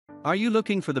Are you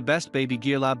looking for the best baby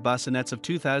gearlab bassinets of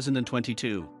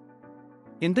 2022?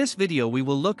 In this video we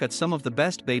will look at some of the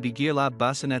best baby gearlab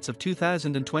bassinets of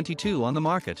 2022 on the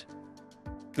market.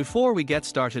 Before we get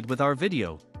started with our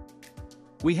video,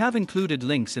 we have included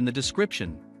links in the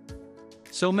description,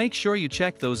 so make sure you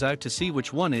check those out to see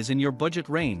which one is in your budget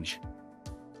range.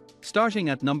 Starting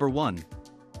at number 1.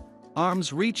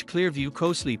 Arms Reach Clear-Vue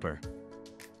Co-Sleeper.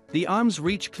 The Arms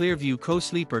Reach Clear-Vue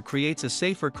Co-Sleeper creates a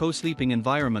safer co-sleeping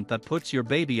environment that puts your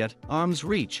baby at arm's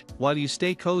reach while you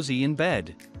stay cozy in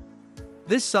bed.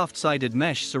 This soft-sided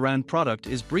mesh surround product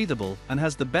is breathable and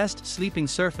has the best sleeping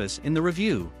surface in the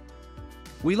review.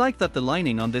 We like that the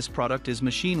lining on this product is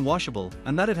machine washable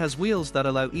and that it has wheels that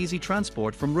allow easy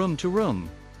transport from room to room.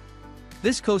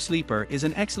 This co-sleeper is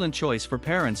an excellent choice for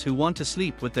parents who want to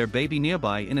sleep with their baby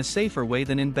nearby in a safer way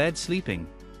than in bed sleeping.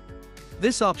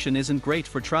 This option isn't great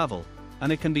for travel,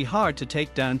 and it can be hard to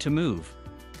take down to move.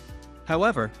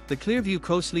 However, the Clear-Vue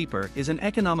Co-Sleeper is an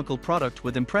economical product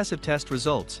with impressive test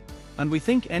results, and we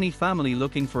think any family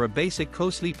looking for a basic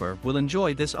co-sleeper will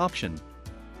enjoy this option.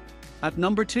 At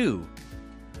number 2.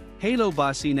 Halo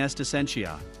BassiNest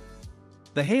Essentia.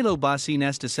 The Halo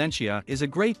BassiNest Essentia is a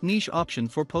great niche option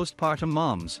for postpartum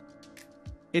moms.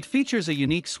 It features a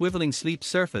unique swiveling sleep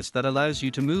surface that allows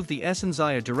you to move the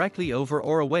Essentia directly over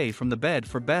or away from the bed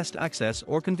for best access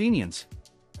or convenience.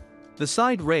 The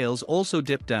side rails also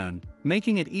dip down,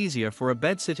 making it easier for a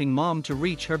bed-sitting mom to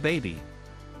reach her baby.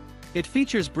 It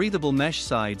features breathable mesh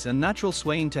sides and natural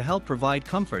swaying to help provide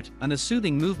comfort and a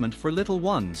soothing movement for little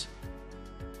ones.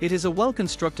 It is a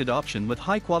well-constructed option with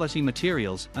high-quality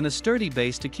materials and a sturdy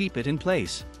base to keep it in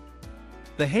place.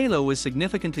 The Halo is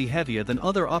significantly heavier than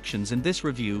other options in this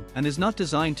review and is not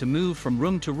designed to move from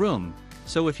room to room,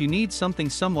 so if you need something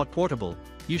somewhat portable,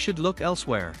 you should look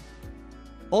elsewhere.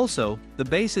 Also, the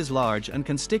base is large and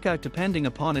can stick out depending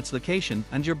upon its location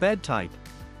and your bed type.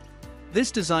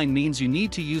 This design means you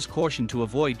need to use caution to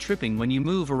avoid tripping when you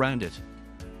move around it.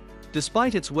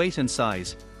 Despite its weight and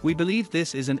size, we believe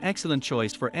this is an excellent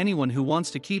choice for anyone who wants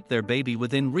to keep their baby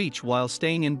within reach while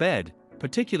staying in bed,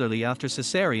 particularly after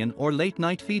cesarean or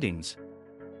late-night feedings.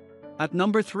 At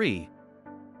number 3.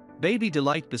 Baby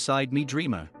Delight Beside Me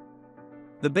Dreamer.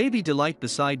 The Baby Delight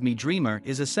Beside Me Dreamer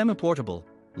is a semi-portable,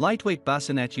 lightweight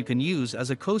bassinet you can use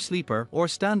as a co-sleeper or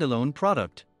standalone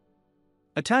product.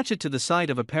 Attach it to the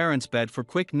side of a parent's bed for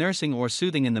quick nursing or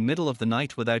soothing in the middle of the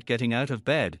night without getting out of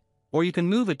bed, or you can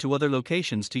move it to other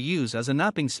locations to use as a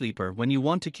napping sleeper when you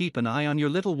want to keep an eye on your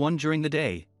little one during the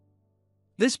day.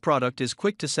 This product is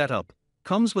quick to set up,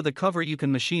 comes with a cover you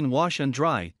can machine wash and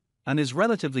dry, and is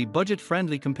relatively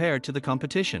budget-friendly compared to the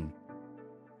competition.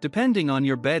 Depending on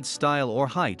your bed's style or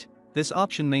height, this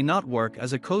option may not work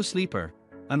as a co-sleeper,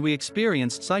 and we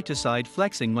experienced side-to-side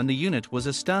flexing when the unit was a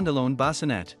standalone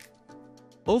bassinet.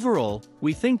 Overall,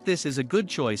 we think this is a good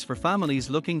choice for families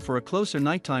looking for a closer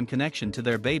nighttime connection to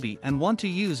their baby and want to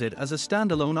use it as a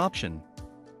standalone option.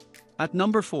 At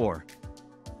number 4.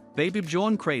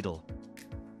 BabyBjorn Cradle.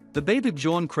 The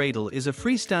BabyBjorn Cradle is a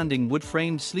freestanding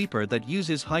wood-framed sleeper that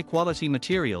uses high-quality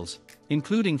materials,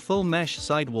 including full mesh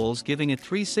sidewalls giving it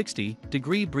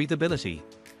 360-degree breathability.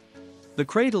 The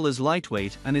cradle is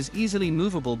lightweight and is easily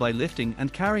movable by lifting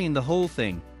and carrying the whole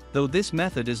thing, though this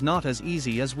method is not as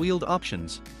easy as wheeled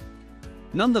options.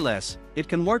 Nonetheless, it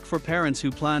can work for parents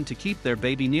who plan to keep their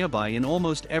baby nearby in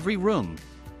almost every room.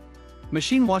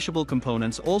 Machine washable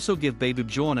components also give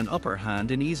BabyBjorn an upper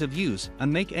hand in ease of use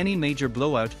and make any major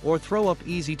blowout or throw up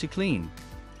easy to clean.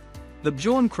 The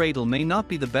Bjorn Cradle may not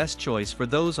be the best choice for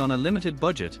those on a limited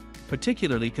budget,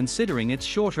 particularly considering its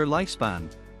shorter lifespan.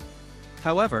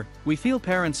 However, we feel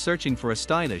parents searching for a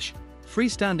stylish,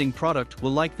 freestanding product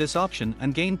will like this option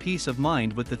and gain peace of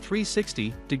mind with the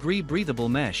 360-degree breathable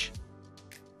mesh.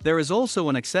 There is also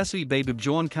an accessory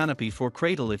BabyBjorn canopy for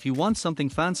cradle if you want something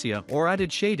fancier or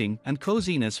added shading and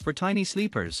coziness for tiny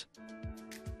sleepers.